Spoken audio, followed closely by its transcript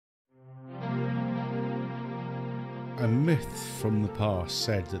A myth from the past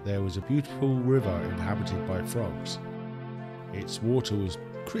said that there was a beautiful river inhabited by frogs. Its water was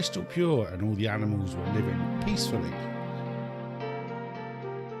crystal pure and all the animals were living peacefully.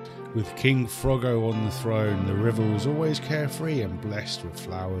 With King Froggo on the throne, the river was always carefree and blessed with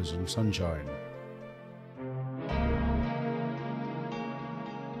flowers and sunshine.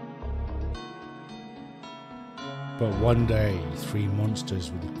 But one day, three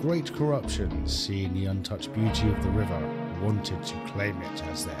monsters with great corruption, seeing the untouched beauty of the river, wanted to claim it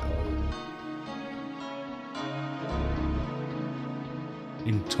as their own.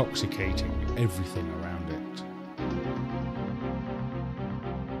 Intoxicating everything around it.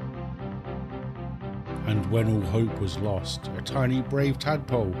 And when all hope was lost, a tiny brave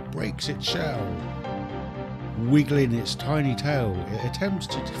tadpole breaks its shell. Wiggling its tiny tail, it attempts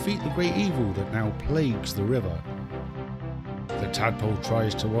to defeat the great evil that now plagues the river. The tadpole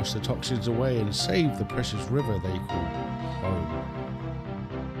tries to wash the toxins away and save the precious river they call home.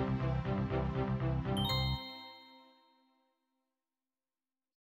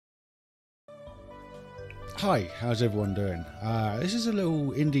 Hi, how's everyone doing? This is a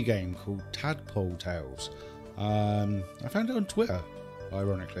little indie game called Tadpole Tales. I found it on Twitter,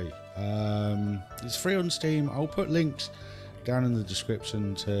 ironically. It's free on Steam. I'll put links down in the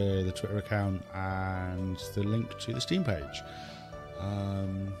description to the Twitter account and the link to the Steam page.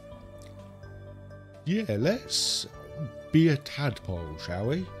 Yeah, let's be a tadpole, shall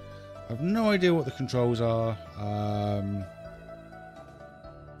we? I've no idea what the controls are.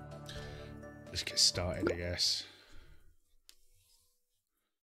 Let's get started, I guess.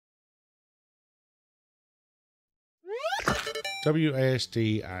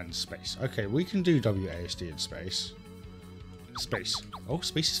 WASD and space. Okay, we can do WASD and space. Space. Oh,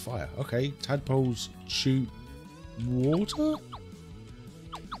 space is fire. Okay, tadpoles shoot water?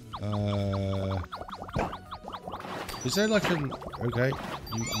 Is there like an... Okay,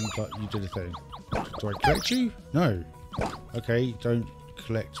 you did a thing. Do I collect you? No. Okay, don't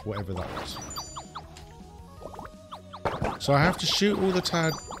collect whatever that is. So I have to shoot all the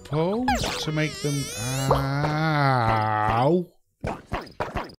tadpoles to make them... Ow!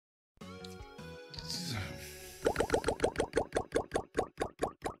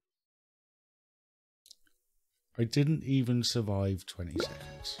 I didn't even survive 20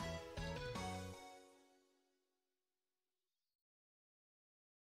 seconds.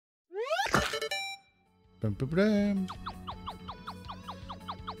 Bum, bum, bum.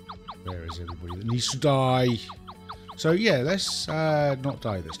 Where is everybody that needs to die? So yeah, let's not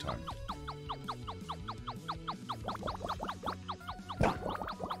die this time.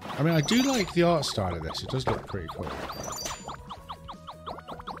 I mean, I do like the art style of this. It does look pretty cool.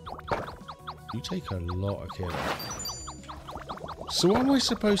 You take a lot of killing. So what am I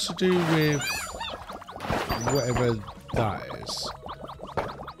supposed to do with whatever that is?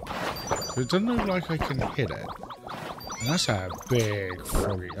 It doesn't look like I can hit it. And that's a big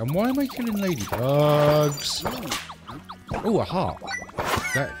froggy. And why am I killing ladybugs? Oh, a heart.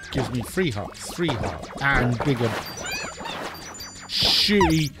 That gives me 3 hearts. 3 hearts. And bigger.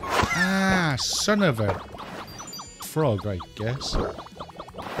 Shitty. Ah, son of a frog, I guess.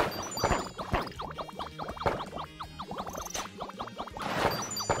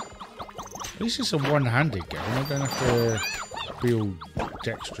 At least it's a one-handed game. I don't have to be all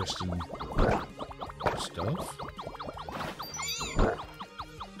dexterous and stuff.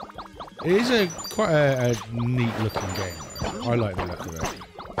 It is quite a neat looking game though. I like the look of it.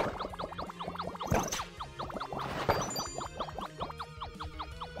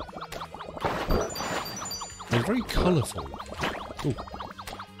 They're very colourful. Ooh.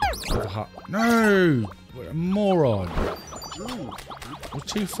 No! What a moron! I was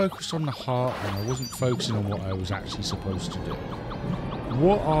too focused on the heart and I wasn't focusing on what I was actually supposed to do.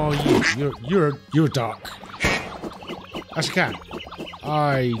 What are you? You're a duck. That's a cat.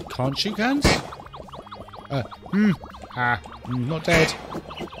 I can't shoot cans? Not dead.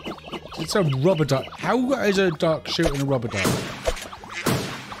 It's a rubber duck. How is a duck shooting a rubber duck?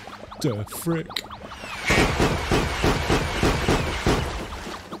 The frick.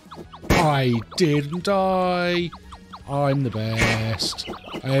 I didn't die. I'm the best.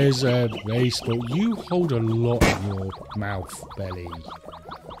 There's a baseball. You hold a lot in your mouth, belly.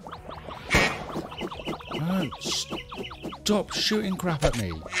 Don't stop shooting crap at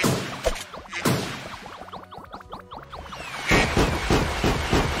me.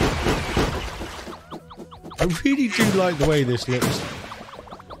 I really do like the way this looks though.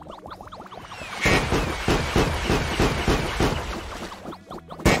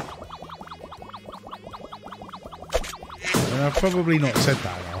 And I've probably not said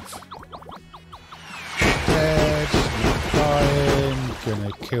that enough. Dead.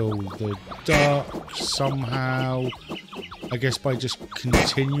 gonna kill the duck somehow. I guess by just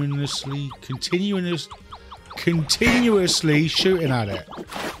continuously shooting at it.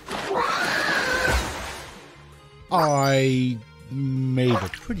 I made a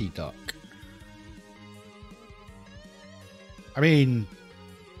pretty duck. I mean,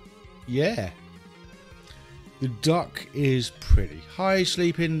 yeah. The duck is pretty. High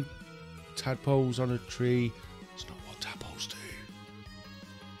sleeping tadpoles on a tree. It's not what tadpoles do.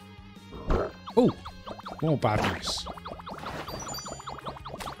 Oh, more badness.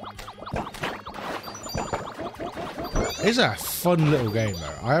 It's a fun little game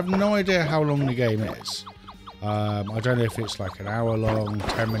though. I have no idea how long the game is. I don't know if it's like an hour long,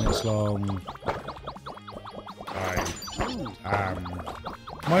 10 minutes long. I am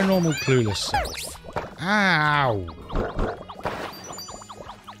my normal clueless self. Ow!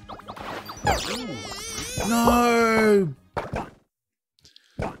 No!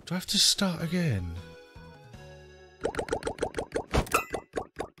 Do I have to start again?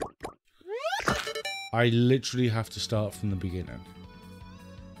 I literally have to start from the beginning.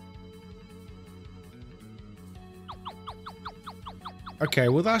 Okay,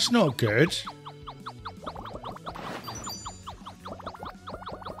 well that's not good.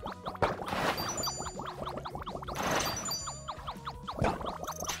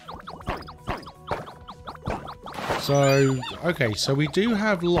 So, okay, so we do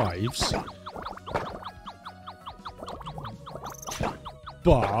have lives.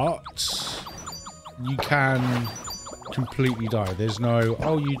 But you can completely die. There's no,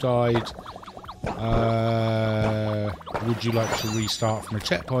 oh, you died. Would you like to restart from a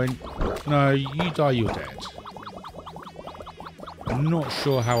checkpoint? No, you die, you're dead. I'm not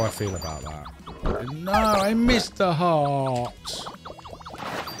sure how I feel about that. No, I missed the heart.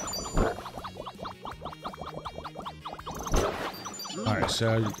 Alright,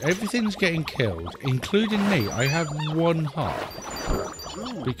 so everything's getting killed, including me. I have one heart.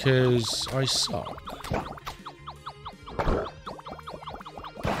 Because I suck.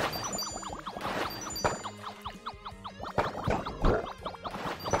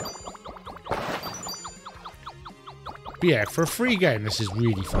 But yeah, for a free game, this is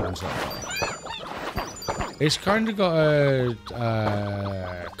really fun so far. It's kind of got a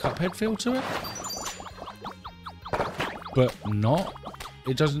Cuphead feel to it. But not.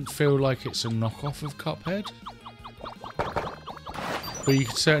 It doesn't feel like it's a knockoff of Cuphead. But you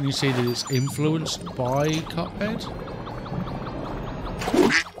can certainly see that it's influenced by Cuphead.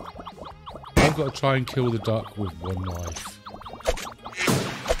 I've got to try and kill the duck with one life.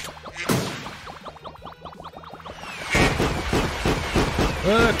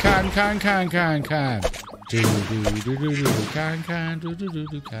 Can. Do do do do do can do do do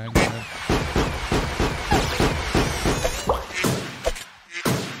do can.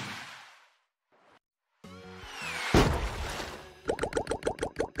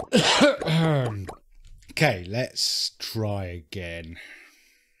 Okay, let's try again.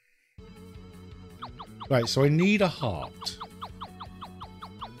 Right, so I need a heart.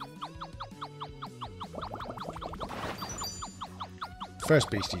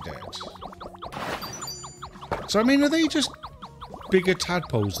 First beastie dead. So, I mean, are they just bigger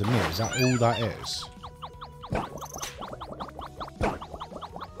tadpoles than me? Is that all that is?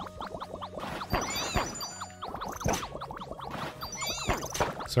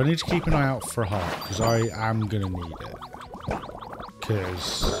 So I need to keep an eye out for a heart, because I am going to need it.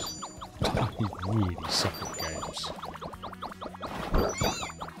 Because I really suck at games.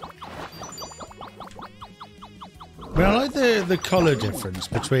 I mean, I like the colour difference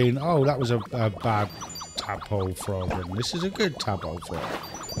between, oh, that was a bad tadpole frog, and this is a good tadpole frog.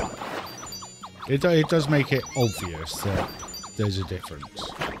 It does make it obvious that there's a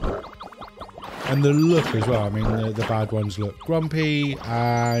difference. And the look as well. I mean, the bad ones look grumpy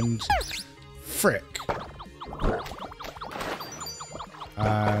and frick.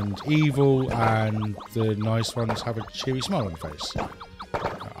 And evil, and the nice ones have a cheery smile on the face.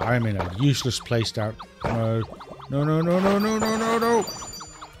 I'm in a useless place down. No. No, no, no, no, no, no, no, no.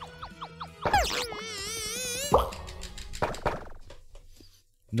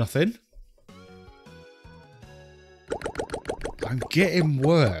 Nothing. I'm getting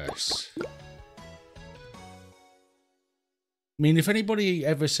worse. I mean, if anybody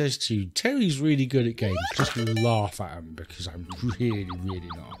ever says to you, Terry's really good at games, just laugh at him, because I'm really, really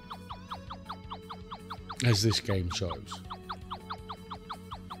not. As this game shows.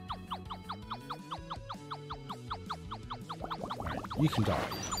 Right, you can die.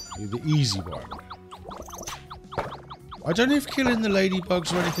 You're the easy one. I don't know if killing the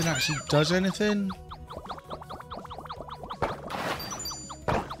ladybugs or anything actually does anything.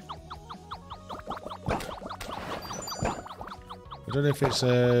 I don't know if it's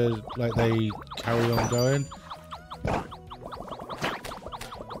like they carry on going.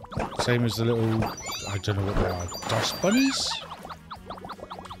 Same as the little, I don't know what they are, dust bunnies?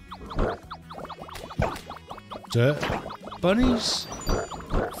 Dirt bunnies?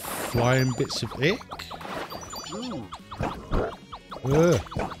 Flying bits of ick?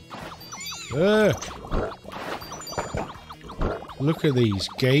 Look at these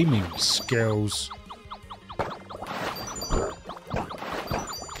gaming skills.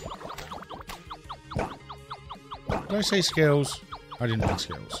 Did I say skills? I didn't mean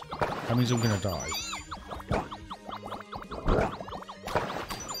skills. That means I'm gonna die.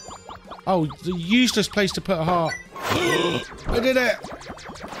 Oh, the useless place to put a heart. I did it!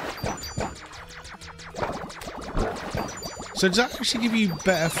 So does that actually give you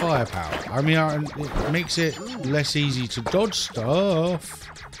better firepower? I mean, it makes it less easy to dodge stuff.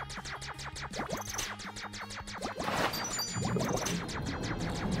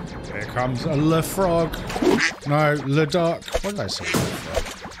 Here comes a Le Frog. No, Le Duck. What did I say?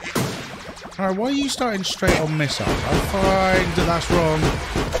 Alright, why are you starting straight on missiles? I find that that's wrong.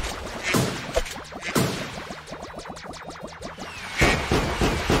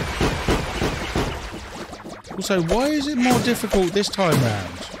 Also, why is it more difficult this time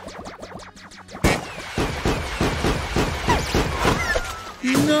round?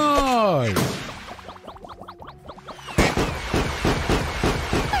 No!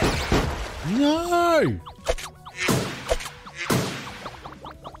 No!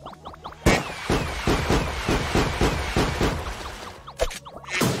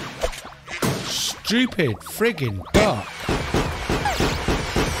 Stupid friggin' duck.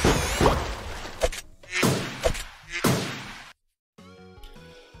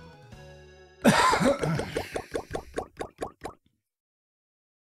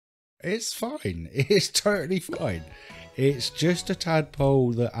 It's fine. It's totally fine. It's just a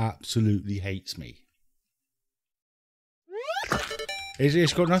tadpole that absolutely hates me.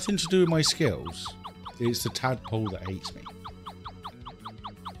 It's got nothing to do with my skills. It's the tadpole that hates me.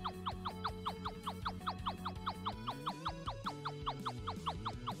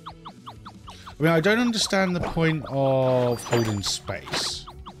 I mean, I don't understand the point of holding space.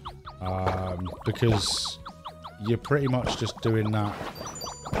 Because you're pretty much just doing that.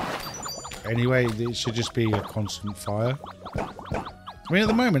 Anyway, it should just be a constant fire. I mean, at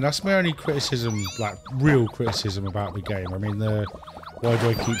the moment, that's my only criticism, like, real criticism about the game. I mean, the why do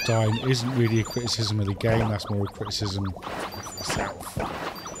I keep dying isn't really a criticism of the game, that's more a criticism of myself.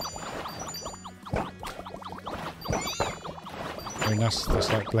 I mean, that's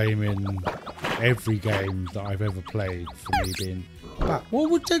like blaming every game that I've ever played for me being bad.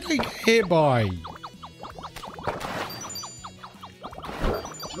 What would they get hit by?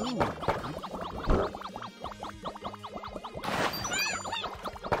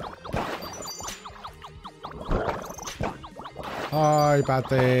 Hi, bad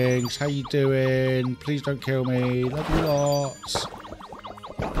things. How you doing? Please don't kill me. Love you lots.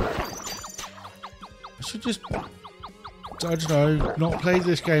 I should just, I don't know, not play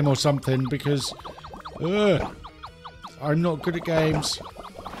this game or something because I'm not good at games.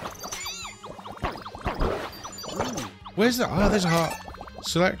 Where's that? Ah, there's a heart.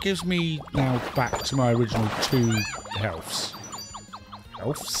 So that gives me now back to my original 2 healths.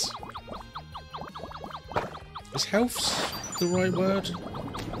 Healths? Is healths the right word?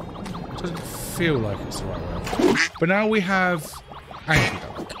 It doesn't feel like it's the right word. But now we have Angry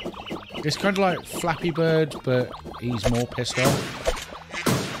Duck. It's kind of like Flappy Bird, but he's more pissed off.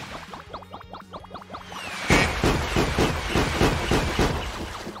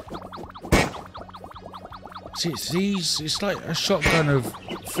 See, it's like a shotgun of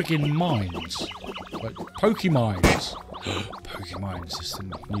freaking mines. Like Pokemines. Pokemines, it's the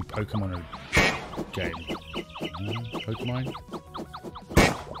new Pokemon game. Pokemon?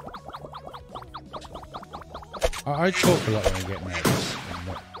 I talk a lot when I get nervous and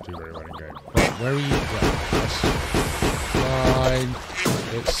not do very well in game. Right, where are you? Right, that's fine.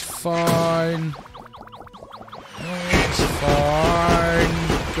 It's fine. It's fine.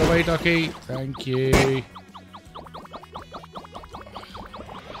 Go away, ducky. Thank you.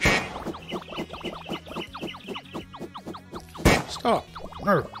 Stop.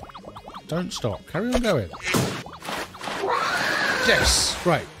 No. Don't stop. Carry on going. Yes.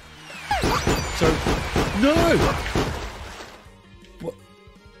 Right. So, no. What?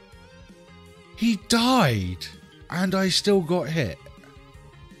 He died, and I still got hit.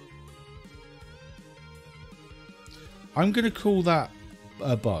 I'm going to call that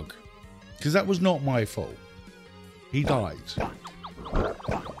a bug, because that was not my fault. He died.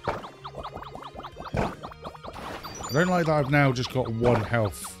 I don't like that I've now just got 1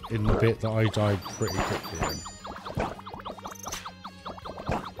 health in the bit that I died pretty quickly in.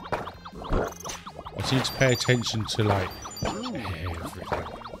 I need to pay attention to, like, everything.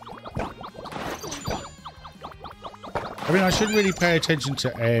 I mean, I should really pay attention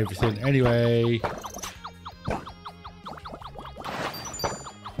to everything anyway.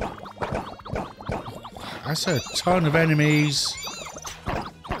 That's a ton of enemies.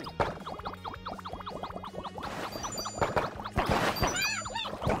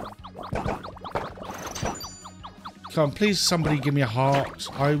 Come on, please somebody give me a heart.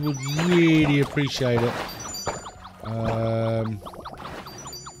 I would really appreciate it.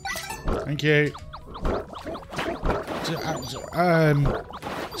 Thank you.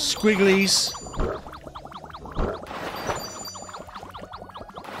 Squigglies.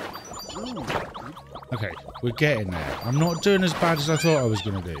 Okay, we're getting there. I'm not doing as bad as I thought I was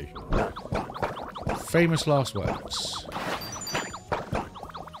going to do. Famous last words.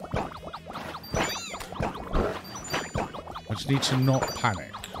 I just need to not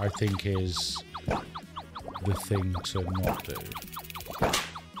panic, I think, is the thing to not do.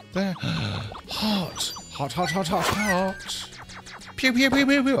 There. Heart. Heart, heart, heart, heart, heart. Pew, pew, pew,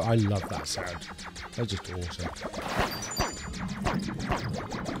 pew, pew. I love that sound. That's just awesome.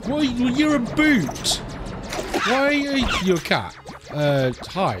 Well, you're a boot. Why are you a cat?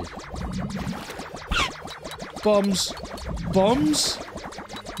 Hi. Bombs. Bombs?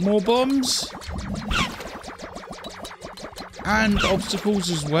 More bombs? And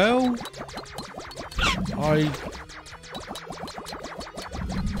obstacles as well?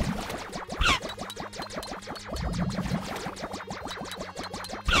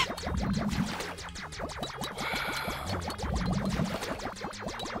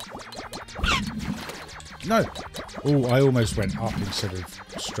 No! Oh, I almost went up instead of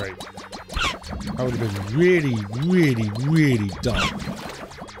straight. That would have been really, really, really dumb.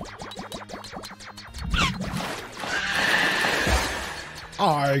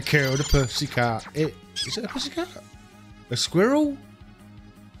 I killed a pussycat. Is it a pussycat? A squirrel?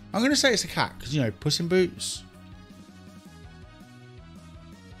 I'm going to say it's a cat, because, you know, Puss in Boots.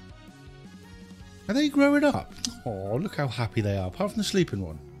 Are they growing up? Oh, look how happy they are, apart from the sleeping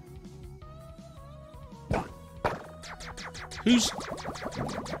one. Who's...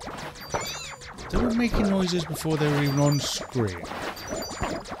 They were making noises before they were even on screen.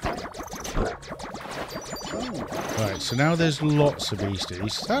 Right, so now there's lots of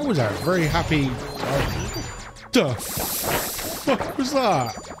beasties. That was a very happy... the fuck was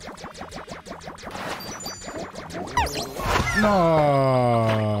that?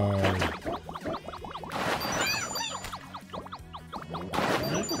 No.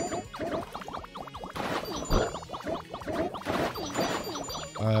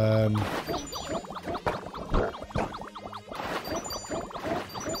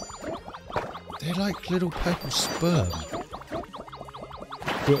 They're like little purple sperm,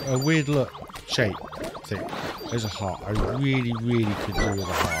 but a weird look shape thing. There's a heart. I really, really could do with a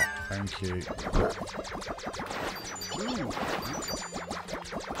heart. Thank you.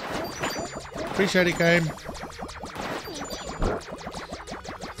 Appreciate it, game.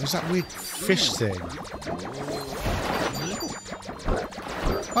 There's that weird fish thing.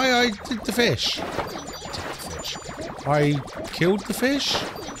 I did the fish. I killed the fish.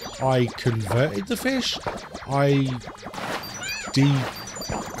 I converted the fish. I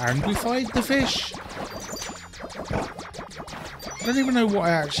de-angrified the fish. I don't even know what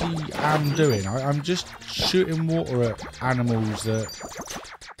I actually am doing. I'm just shooting water at animals that...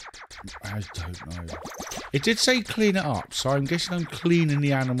 I don't know. It did say clean it up, so I'm guessing I'm cleaning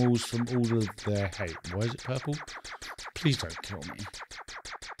the animals from all of their hate. Why is it purple? Please don't kill me.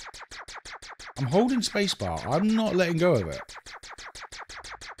 I'm holding spacebar. I'm not letting go of it.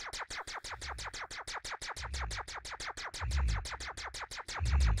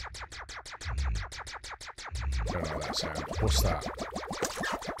 I don't know that sound. What's that?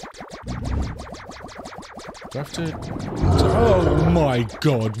 Do I have to... Oh my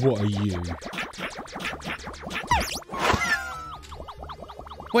god, what are you?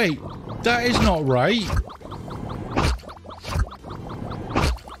 Wait, that is not right.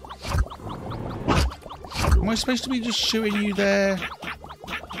 Am I supposed to be just shooting you there?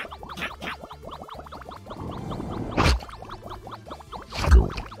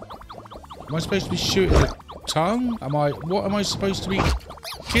 Am I supposed to be shooting the tongue? What am I supposed to be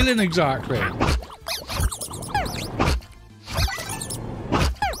killing exactly?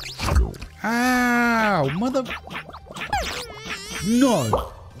 Ow, mother...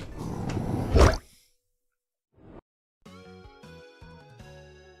 No!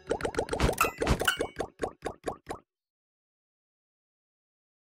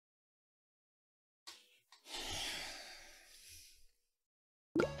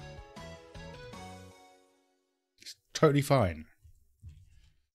 totally fine.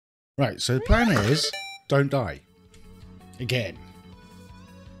 Right, so the plan is, don't die. Again.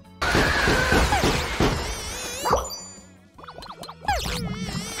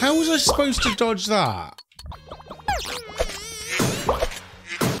 How was I supposed to dodge that?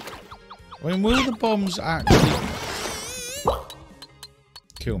 I mean, will the bombs actually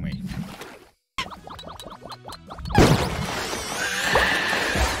kill me?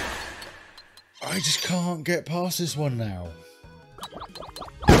 I just can't get past this one now.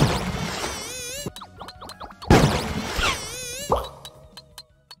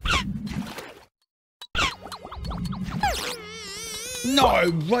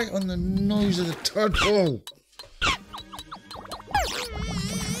 No! Right on the nose of the tadpole!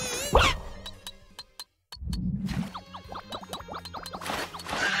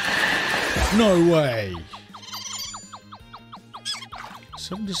 No way!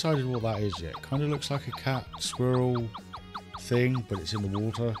 Haven't decided what that is yet. Kind of looks like a cat squirrel thing, but it's in the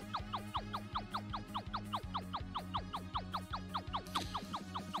water.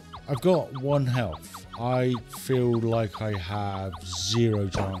 I've got 1 health. I feel like I have 0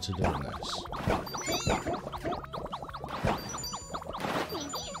 chance of doing this.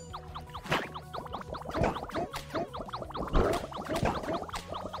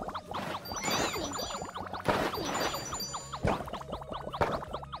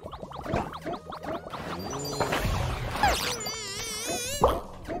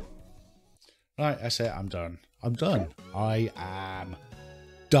 Right, that's it. I'm done. I'm done. I am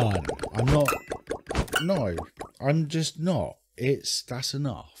done. I'm not. No, I'm just not. That's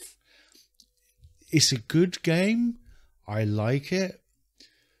enough. It's a good game. I like it.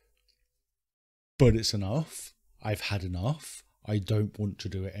 But it's enough. I've had enough. I don't want to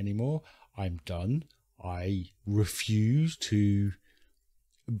do it anymore. I'm done. I refuse to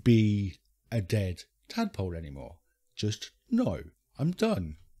be a dead tadpole anymore. Just no. I'm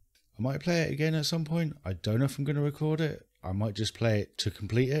done. I might play it again at some point. I don't know if I'm going to record it. I might just play it to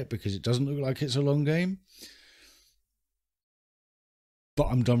complete it because it doesn't look like it's a long game. But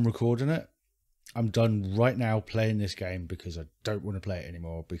I'm done recording it. I'm done right now playing this game because I don't want to play it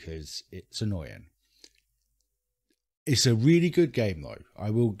anymore because it's annoying. It's a really good game though. I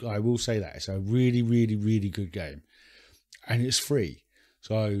will say that. It's a really, really, really good game. And it's free.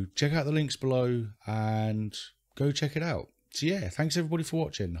 So check out the links below and go check it out. So yeah, thanks everybody for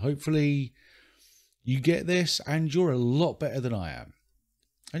watching. Hopefully you get this and you're a lot better than I am.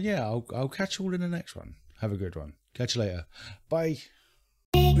 And yeah, I'll catch you all in the next one. Have a good one. Catch you later. Bye.